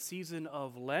season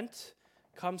of Lent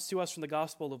comes to us from the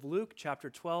Gospel of Luke, chapter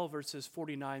 12, verses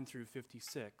 49 through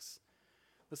 56.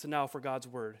 Listen now for God's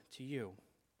word to you.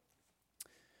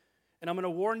 And I'm going to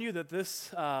warn you that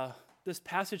this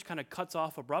passage kind of cuts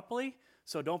off abruptly,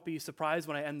 so don't be surprised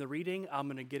when I end the reading. We're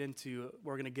going to get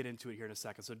into it here in a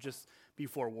second, so just be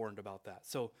forewarned about that.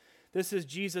 So this is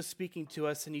Jesus speaking to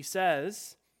us, and he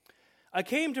says, "I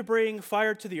came to bring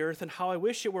fire to the earth, and how I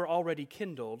wish it were already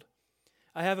kindled.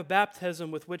 I have a baptism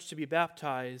with which to be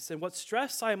baptized, and what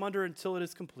stress I am under until it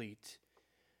is complete.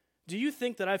 Do you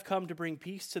think that I've come to bring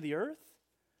peace to the earth?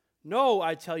 No,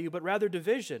 I tell you, but rather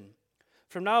division.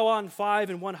 From now on, 5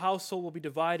 in one household will be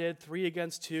divided, 3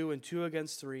 against 2, and 2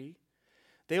 against 3.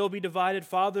 They will be divided,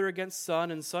 father against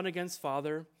son, and son against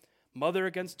father, mother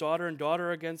against daughter, and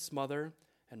daughter against mother,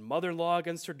 and mother-in-law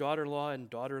against her daughter-in-law, and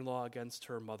daughter-in-law against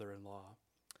her mother-in-law."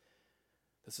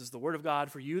 This is the word of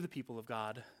God for you, the people of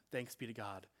God. Thanks be to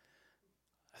God.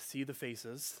 I see the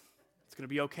faces. It's going to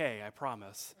be okay, I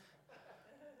promise.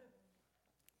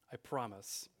 I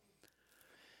promise.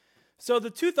 So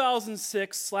the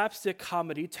 2006 slapstick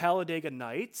comedy Talladega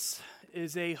Nights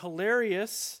is a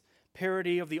hilarious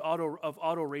parody of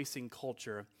auto racing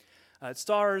culture. It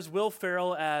stars Will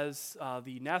Ferrell as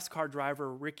the NASCAR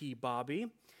driver Ricky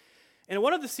Bobby. And in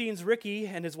one of the scenes, Ricky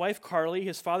and his wife Carly,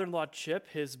 his father-in-law Chip,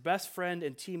 his best friend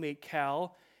and teammate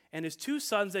Cal, and his 2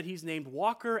 sons that he's named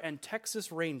Walker and Texas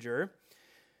Ranger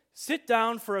sit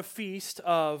down for a feast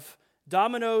of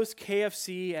Domino's,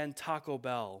 KFC, and Taco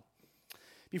Bell.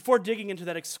 Before digging into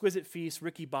that exquisite feast,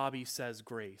 Ricky Bobby says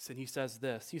grace, and he says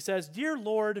this. He says, "Dear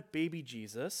Lord, baby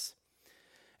Jesus,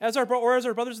 as our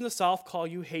brothers in the South call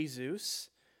you Jesus,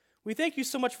 we thank you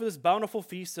so much for this bountiful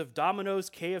feast of Domino's,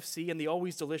 KFC, and the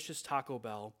always delicious Taco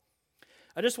Bell.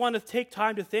 I just want to take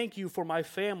time to thank you for my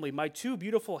family, my 2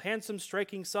 beautiful, handsome,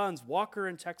 striking sons, Walker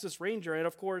and Texas Ranger, and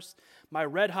of course, my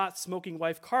red-hot smoking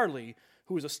wife, Carly,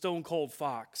 who is a stone-cold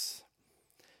fox."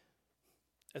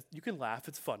 You can laugh,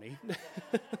 it's funny.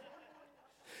 I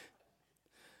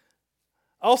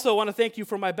also want to thank you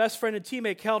for my best friend and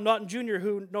teammate, Cal Naughton Jr.,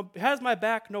 who has my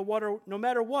back no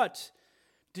matter what.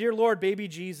 Dear Lord, baby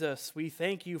Jesus, we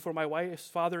thank you for my wife's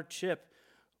father, Chip.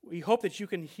 We hope that you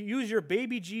can use your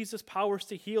baby Jesus powers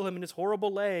to heal him in his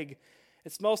horrible leg.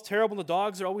 It smells terrible and the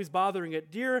dogs are always bothering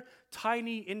it. Dear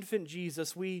tiny infant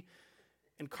Jesus,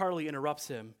 And Carly interrupts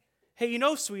him. "Hey, you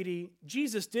know, sweetie,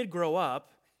 Jesus did grow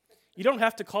up. You don't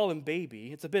have to call him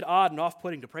baby. It's a bit odd and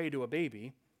off-putting to pray to a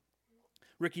baby."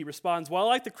 Ricky responds, "Well, I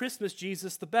like the Christmas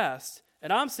Jesus the best.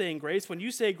 And I'm saying grace. When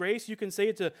you say grace, you can say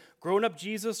it to grown-up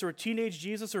Jesus or teenage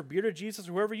Jesus or bearded Jesus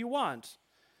or whoever you want."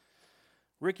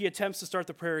 Ricky attempts to start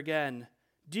the prayer again.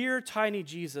 "Dear tiny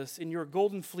Jesus, in your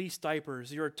golden fleece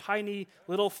diapers, your tiny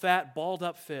little fat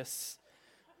balled-up fists."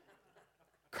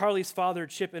 Carly's father,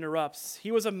 Chip, interrupts. "He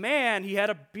was a man. He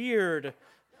had a beard."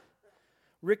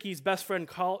 Ricky's best friend,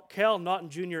 Cal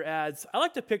Naughton Jr. adds, "I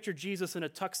like to picture Jesus in a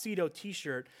tuxedo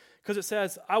t-shirt because it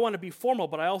says, I want to be formal,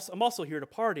 but I'm also here to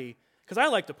party. Because I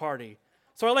like to party.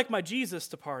 So I like my Jesus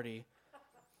to party.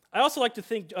 I also like to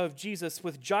think of Jesus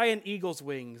with giant eagle's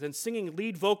wings and singing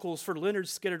lead vocals for Lynyrd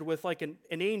Skynyrd with like an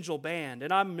angel band.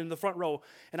 And I'm in the front row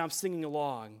and I'm singing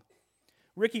along."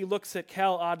 Ricky looks at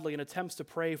Cal oddly and attempts to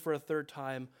pray for a 3rd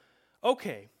time.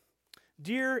 "Okay,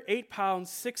 dear 8 pound,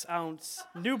 6 ounce,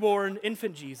 newborn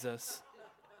infant Jesus.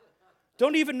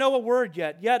 Don't even know a word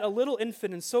yet a little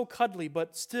infant and so cuddly,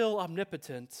 but still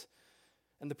omnipotent."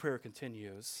 And the prayer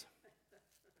continues.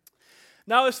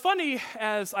 Now, as funny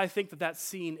as I think that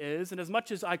scene is, and as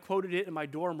much as I quoted it in my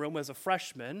dorm room as a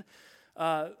freshman,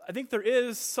 I think there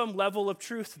is some level of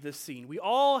truth to this scene. We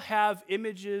all have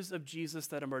images of Jesus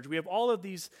that emerge. We have all of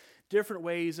these different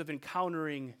ways of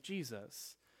encountering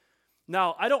Jesus.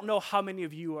 Now, I don't know how many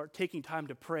of you are taking time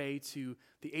to pray to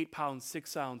the 8 pound,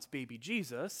 6 ounce baby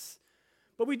Jesus,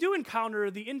 but we do encounter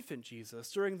the infant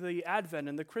Jesus during the Advent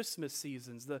and the Christmas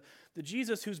seasons, the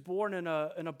Jesus who's born in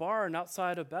a barn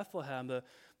outside of Bethlehem, the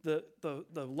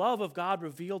love of God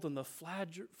revealed in the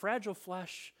fragile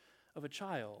flesh of a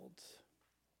child.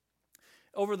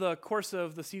 Over the course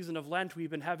of the season of Lent, we've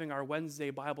been having our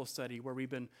Wednesday Bible study where we've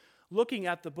been looking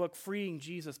at the book Freeing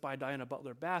Jesus by Diana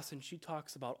Butler Bass, and she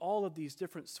talks about all of these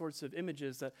different sorts of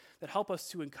images that help us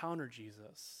to encounter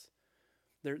Jesus.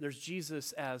 There's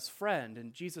Jesus as friend,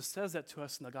 and Jesus says that to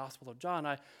us in the Gospel of John.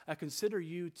 I consider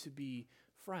you to be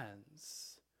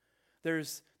friends.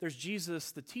 There's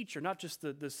Jesus the teacher, not just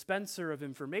the dispenser of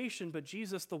information, but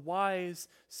Jesus the wise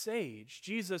sage.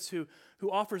 Jesus who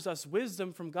offers us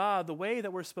wisdom from God, the way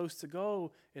that we're supposed to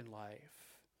go in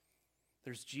life.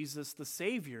 There's Jesus the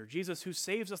Savior, Jesus who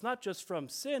saves us not just from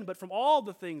sin, but from all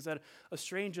the things that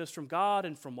estrange us from God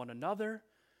and from one another.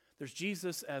 There's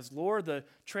Jesus as Lord, the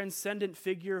transcendent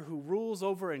figure who rules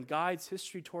over and guides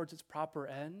history towards its proper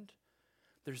end.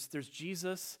 There's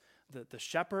Jesus, the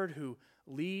shepherd who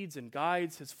leads and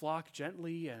guides his flock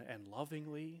gently and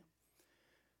lovingly.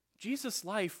 Jesus'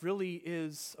 life really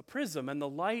is a prism, and the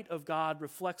light of God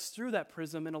reflects through that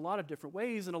prism in a lot of different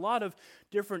ways, and a lot of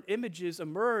different images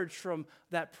emerge from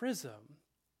that prism.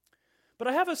 But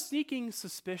I have a sneaking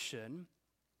suspicion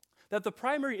that the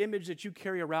primary image that you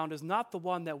carry around is not the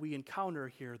one that we encounter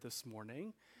here this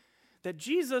morning, that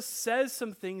Jesus says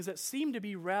some things that seem to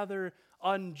be rather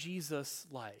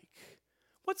un-Jesus-like.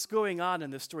 What's going on in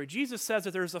this story? Jesus says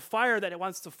that there's a fire that it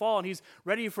wants to fall, and he's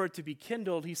ready for it to be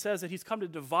kindled. He says that he's come to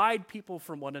divide people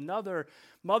from one another,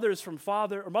 mothers from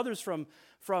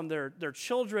their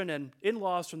children, and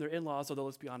in-laws from their in-laws, although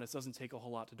let's be honest, it doesn't take a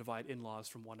whole lot to divide in-laws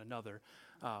from one another.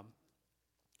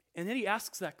 And then he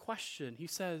asks that question. He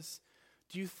says,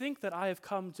 do you think that I have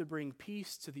come to bring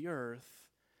peace to the earth?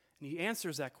 And he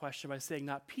answers that question by saying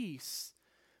not peace,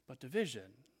 but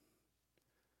division.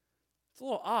 It's a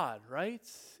little odd, right?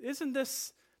 Isn't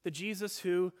this the Jesus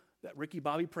that Ricky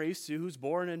Bobby prays to, who's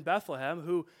born in Bethlehem,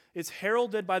 who is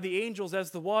heralded by the angels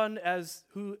as the one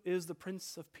who is the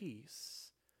Prince of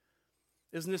Peace?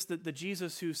 Isn't this the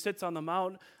Jesus who sits on the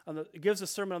mount, gives a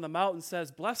sermon on the mount and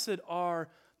says, blessed are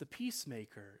the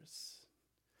peacemakers?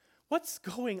 What's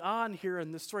going on here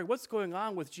in this story? What's going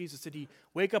on with Jesus? Did he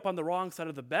wake up on the wrong side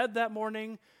of the bed that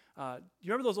morning? You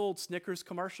remember those old Snickers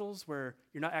commercials where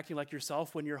you're not acting like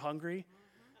yourself when you're hungry?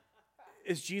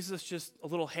 Is Jesus just a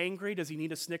little hangry? Does he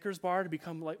need a Snickers bar to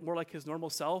become more like his normal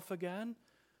self again?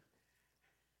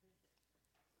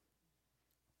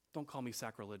 Don't call me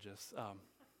sacrilegious.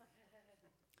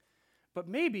 But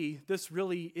maybe this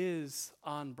really is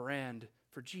on brand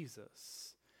for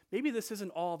Jesus. Maybe this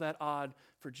isn't all that odd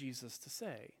for Jesus to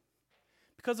say.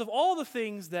 Because of all the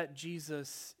things that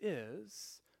Jesus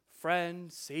is,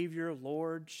 friend, Savior,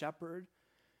 Lord, Shepherd,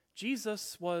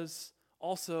 Jesus was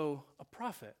also a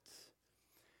prophet.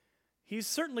 He's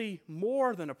certainly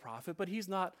more than a prophet, but he's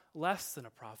not less than a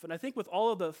prophet. And I think with all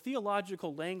of the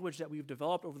theological language that we've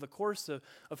developed over the course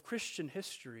of Christian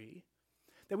history,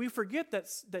 that we forget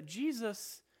that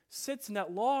Jesus sits in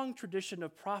that long tradition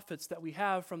of prophets that we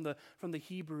have from the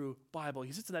Hebrew Bible.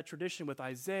 He sits in that tradition with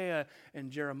Isaiah and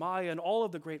Jeremiah and all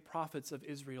of the great prophets of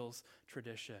Israel's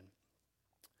tradition.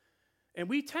 And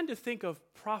we tend to think of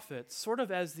prophets sort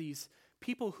of as these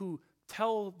people who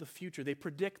tell the future. They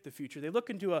predict the future. They look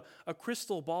into a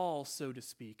crystal ball, so to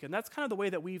speak. And that's kind of the way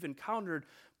that we've encountered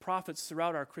prophets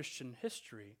throughout our Christian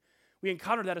history. We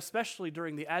encounter that especially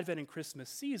during the Advent and Christmas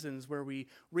seasons, where we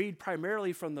read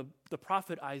primarily from the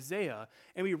prophet Isaiah,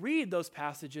 and we read those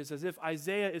passages as if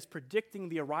Isaiah is predicting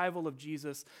the arrival of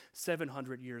Jesus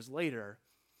 700 years later.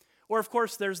 Or, of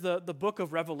course, there's the book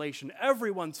of Revelation,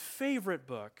 everyone's favorite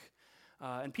book.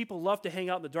 And people love to hang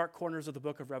out in the dark corners of the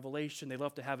book of Revelation. They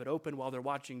love to have it open while they're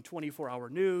watching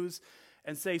 24-hour news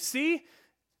and say, see,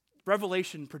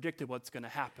 Revelation predicted what's going to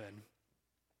happen.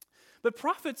 But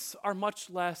prophets are much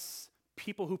less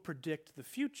people who predict the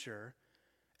future,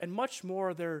 and much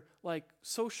more they're like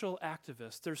social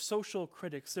activists. They're social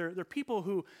critics. They're people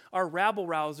who are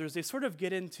rabble-rousers. They sort of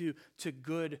get into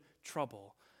good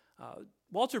trouble.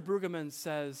 Walter Brueggemann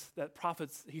says that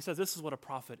prophets, he says this is what a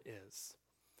prophet is.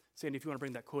 Sandy, if you want to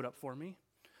bring that quote up for me.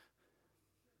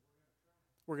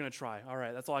 We're going to try. All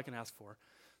right, that's all I can ask for.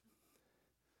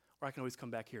 Or I can always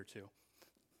come back here too.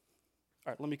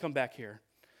 All right, let me come back here.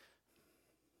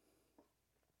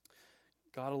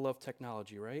 Gotta love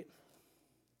technology, right?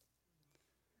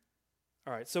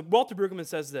 All right, so Walter Brueggemann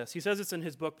says this. He says it's in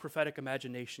his book, Prophetic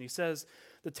Imagination. He says,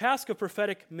 the task of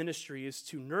prophetic ministry is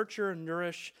to nurture,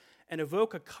 nourish, and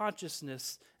evoke a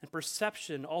consciousness and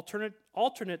perception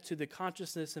alternate to the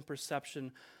consciousness and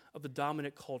perception of the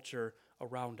dominant culture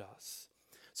around us.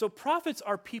 So prophets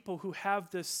are people who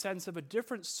have this sense of a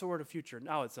different sort of future.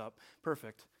 Now it's up.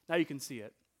 Perfect. Now you can see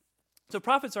it. So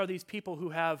prophets are these people who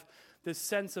have this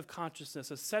sense of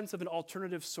consciousness, a sense of an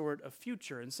alternative sort of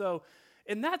future. And so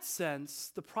in that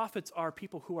sense, the prophets are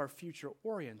people who are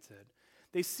future-oriented.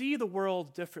 They see the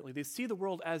world differently. They see the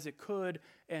world as it could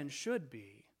and should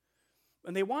be.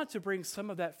 And they want to bring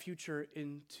some of that future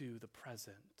into the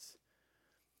present.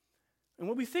 And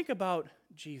when we think about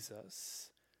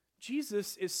Jesus,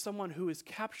 Jesus is someone who is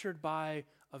captured by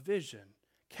a vision,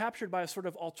 captured by a sort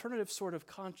of alternative sort of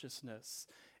consciousness.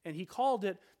 And he called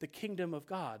it the kingdom of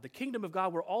God. The kingdom of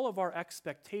God where all of our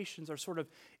expectations are sort of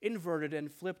inverted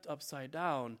and flipped upside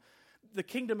down. The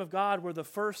kingdom of God where the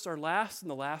first are last and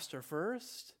the last are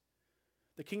first.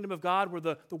 The kingdom of God where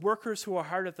the workers who are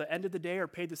hired at the end of the day are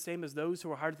paid the same as those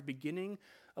who are hired at the beginning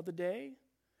of the day.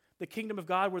 the kingdom of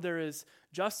God where there is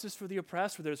justice for the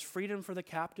oppressed, where there's freedom for the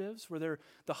captives, where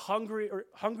the hungry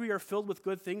are filled with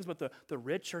good things, but the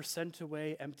rich are sent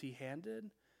away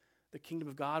empty-handed. The kingdom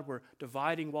of God where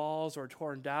dividing walls are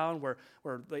torn down, where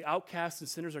the outcasts and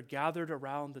sinners are gathered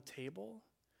around the table.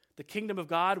 The kingdom of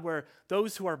God where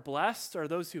those who are blessed are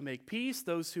those who make peace,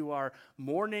 those who are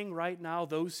mourning right now,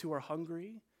 those who are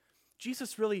hungry.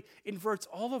 Jesus really inverts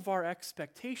all of our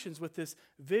expectations with this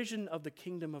vision of the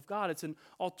kingdom of God. It's an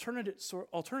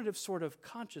alternative sort of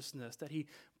consciousness that he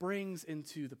brings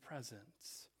into the present.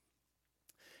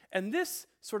 And this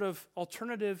sort of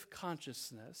alternative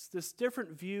consciousness, this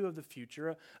different view of the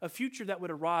future, a future that would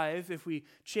arrive if we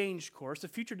change course, a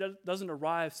future that doesn't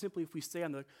arrive simply if we stay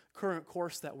on the current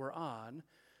course that we're on,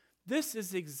 this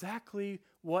is exactly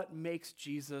what makes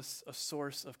Jesus a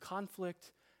source of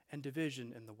conflict and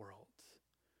division in the world.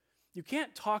 You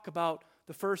can't talk about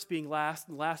the first being last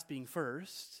and last being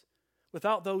first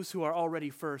without those who are already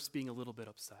first being a little bit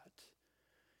upset.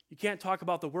 You can't talk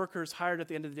about the workers hired at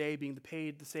the end of the day being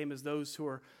paid the same as those who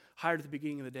are hired at the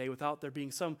beginning of the day without there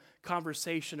being some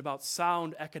conversation about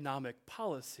sound economic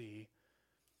policy.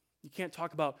 You can't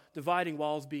talk about dividing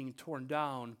walls being torn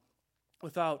down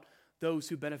without those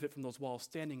who benefit from those walls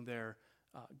standing there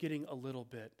getting a little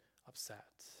bit upset.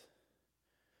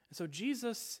 And so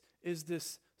Jesus is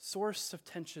this source of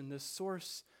tension, this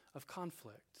source of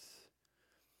conflict.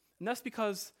 And that's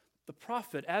because the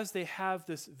prophet, as they have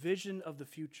this vision of the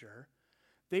future,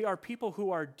 they are people who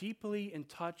are deeply in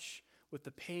touch with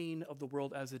the pain of the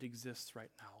world as it exists right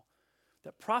now.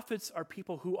 That prophets are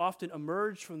people who often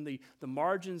emerge from the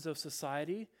margins of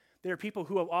society. They are people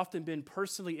who have often been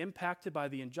personally impacted by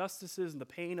the injustices and the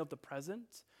pain of the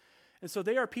present. And so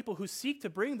they are people who seek to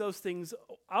bring those things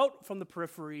out from the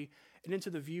periphery and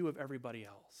into the view of everybody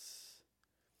else.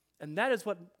 And that is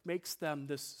what makes them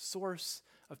this source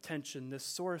of tension, this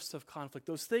source of conflict,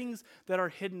 those things that are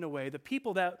hidden away, the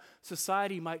people that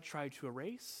society might try to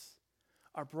erase,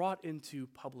 are brought into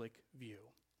public view.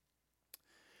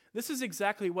 This is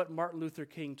exactly what Martin Luther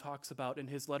King talks about in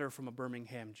his letter from a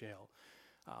Birmingham jail.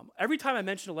 Every time I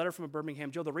mention a letter from a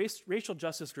Birmingham jail, the racial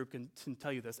justice group can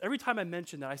tell you this. Every time I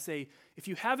mention that, I say, if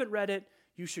you haven't read it,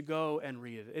 you should go and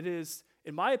read it. It is,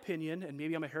 in my opinion, and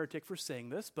maybe I'm a heretic for saying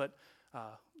this, but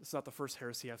it's not the first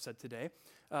heresy I've said today.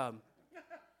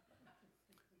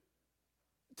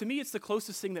 To me, it's the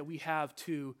closest thing that we have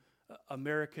to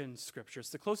American scripture. It's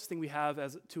the closest thing we have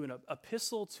to an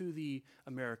epistle to the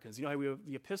Americans. You know how we have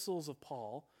the epistles of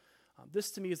Paul?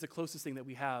 This, to me, is the closest thing that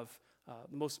we have,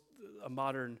 a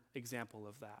modern example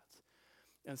of that.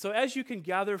 And so as you can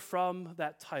gather from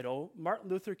that title, Martin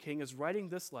Luther King is writing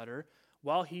this letter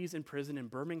while he's in prison in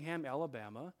Birmingham,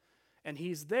 Alabama, and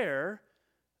he's there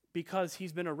because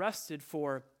he's been arrested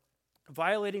for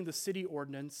violating the city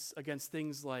ordinance against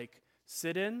things like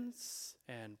sit-ins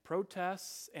and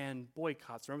protests and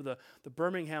boycotts. Remember the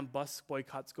Birmingham bus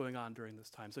boycotts going on during this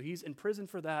time. So he's in prison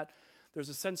for that. There's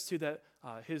a sense, too, that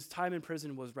his time in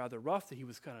prison was rather rough, that he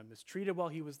was kind of mistreated while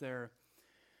he was there.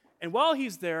 And while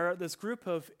he's there, this group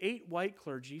of 8 white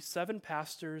clergy, 7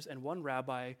 pastors, and 1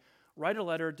 rabbi write a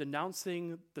letter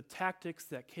denouncing the tactics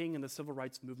that King and the civil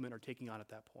rights movement are taking on at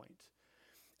that point.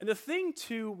 And the thing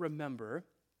to remember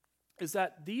is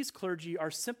that these clergy are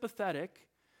sympathetic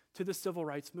to the civil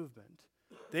rights movement.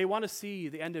 They want to see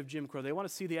the end of Jim Crow. They want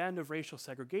to see the end of racial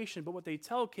segregation. But what they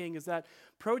tell King is that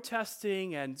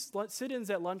protesting and sit-ins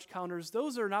at lunch counters,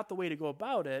 those are not the way to go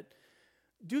about it.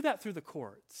 Do that through the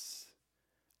courts.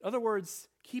 In other words,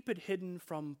 keep it hidden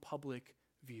from public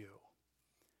view.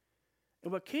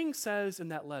 And what King says in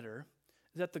that letter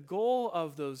is that the goal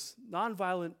of those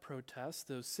nonviolent protests,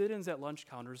 those sit-ins at lunch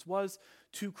counters, was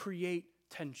to create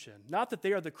tension. Not that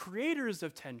they are the creators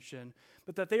of tension,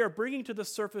 but that they are bringing to the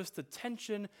surface the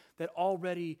tension that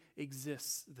already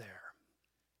exists there.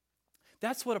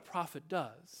 That's what a prophet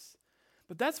does.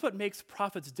 But that's what makes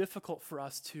prophets difficult for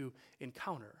us to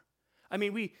encounter. I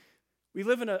mean, we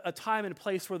live in a time and a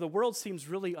place where the world seems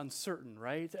really uncertain,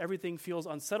 right? Everything feels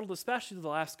unsettled, especially the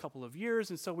last couple of years.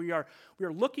 And so we are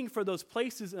looking for those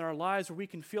places in our lives where we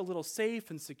can feel a little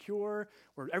safe and secure,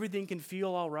 where everything can feel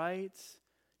all right.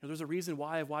 There's a reason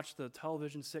why I've watched the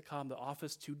television sitcom The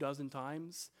Office 24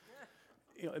 times.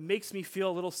 It makes me feel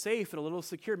a little safe and a little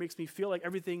secure. It makes me feel like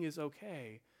everything is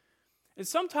okay. And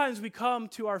sometimes we come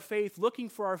to our faith looking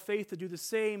for our faith to do the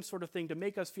same sort of thing, to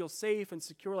make us feel safe and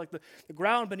secure, like the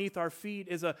ground beneath our feet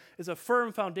is a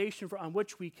firm foundation on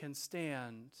which we can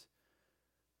stand.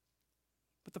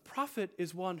 But the prophet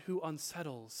is one who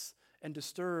unsettles and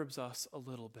disturbs us a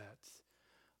little bit.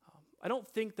 I don't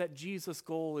think that Jesus'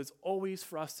 goal is always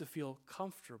for us to feel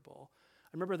comfortable.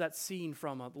 I remember that scene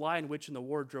from Lion, Witch, and the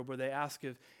Wardrobe where they ask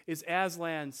if, is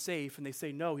Aslan safe? And they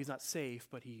say, no, he's not safe,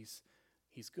 but he's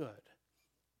good.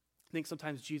 I think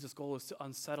sometimes Jesus' goal is to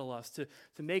unsettle us, to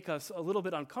make us a little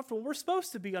bit uncomfortable. We're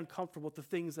supposed to be uncomfortable with the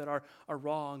things that are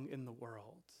wrong in the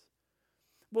world.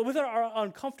 But with our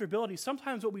uncomfortability,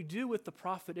 sometimes what we do with the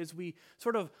prophet is we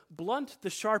sort of blunt the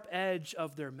sharp edge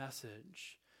of their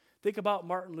message. Think about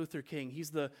Martin Luther King.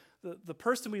 He's the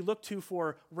person we look to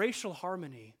for racial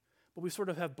harmony, but we sort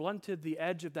of have blunted the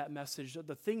edge of that message,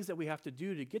 the things that we have to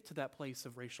do to get to that place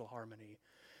of racial harmony.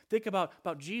 Think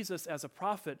about Jesus as a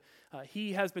prophet.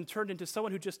 He has been turned into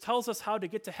someone who just tells us how to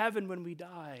get to heaven when we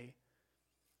die.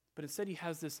 But instead he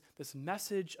has this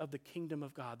message of the kingdom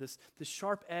of God, this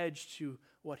sharp edge to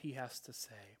what he has to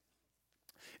say.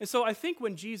 And so I think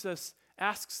when Jesus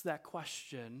asks that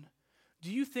question,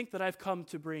 do you think that I've come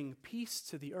to bring peace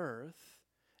to the earth?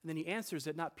 And then he answers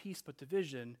it, not peace but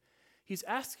division. He's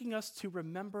asking us to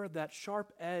remember that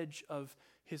sharp edge of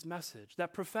his message,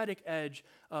 that prophetic edge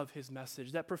of his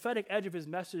message, that prophetic edge of his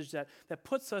message that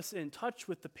puts us in touch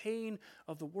with the pain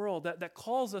of the world, that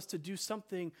calls us to do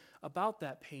something about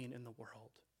that pain in the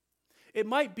world. It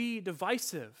might be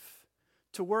divisive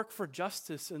to work for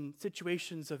justice in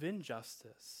situations of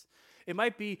injustice. It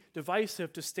might be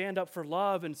divisive to stand up for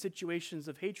love in situations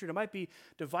of hatred. It might be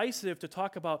divisive to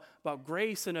talk about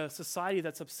grace in a society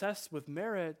that's obsessed with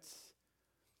merit.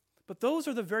 But those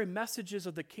are the very messages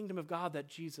of the kingdom of God that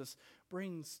Jesus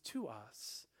brings to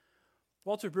us.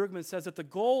 Walter Brueggemann says that the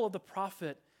goal of the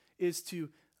prophet is to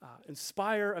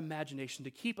inspire imagination,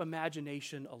 to keep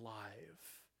imagination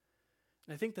alive.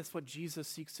 And I think that's what Jesus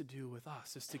seeks to do with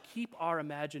us, is to keep our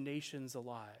imaginations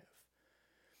alive.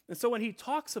 And so when he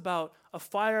talks about a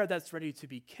fire that's ready to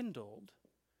be kindled,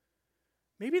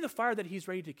 maybe the fire that he's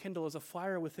ready to kindle is a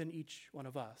fire within each one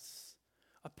of us.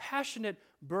 A passionate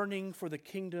burning for the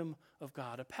kingdom of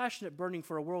God, a passionate burning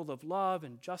for a world of love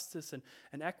and justice and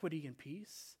equity and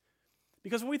peace.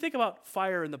 Because when we think about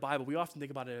fire in the Bible, we often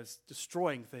think about it as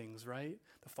destroying things, right?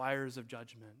 The fires of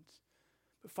judgment.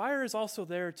 But fire is also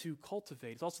there to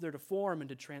cultivate. It's also there to form and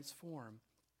to transform.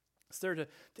 It's there to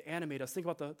animate us. Think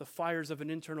about the fires of an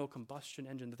internal combustion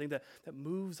engine, the thing that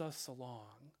moves us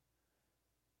along.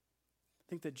 I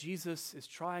think that Jesus is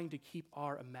trying to keep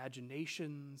our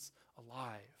imaginations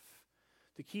alive,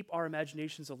 to keep our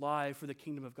imaginations alive for the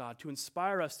kingdom of God, to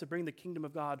inspire us to bring the kingdom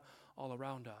of God all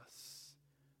around us.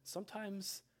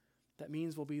 Sometimes that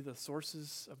means we'll be the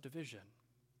sources of division.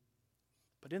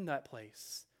 But in that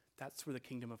place, that's where the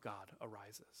kingdom of God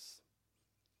arises.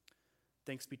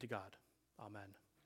 Thanks be to God. Amen.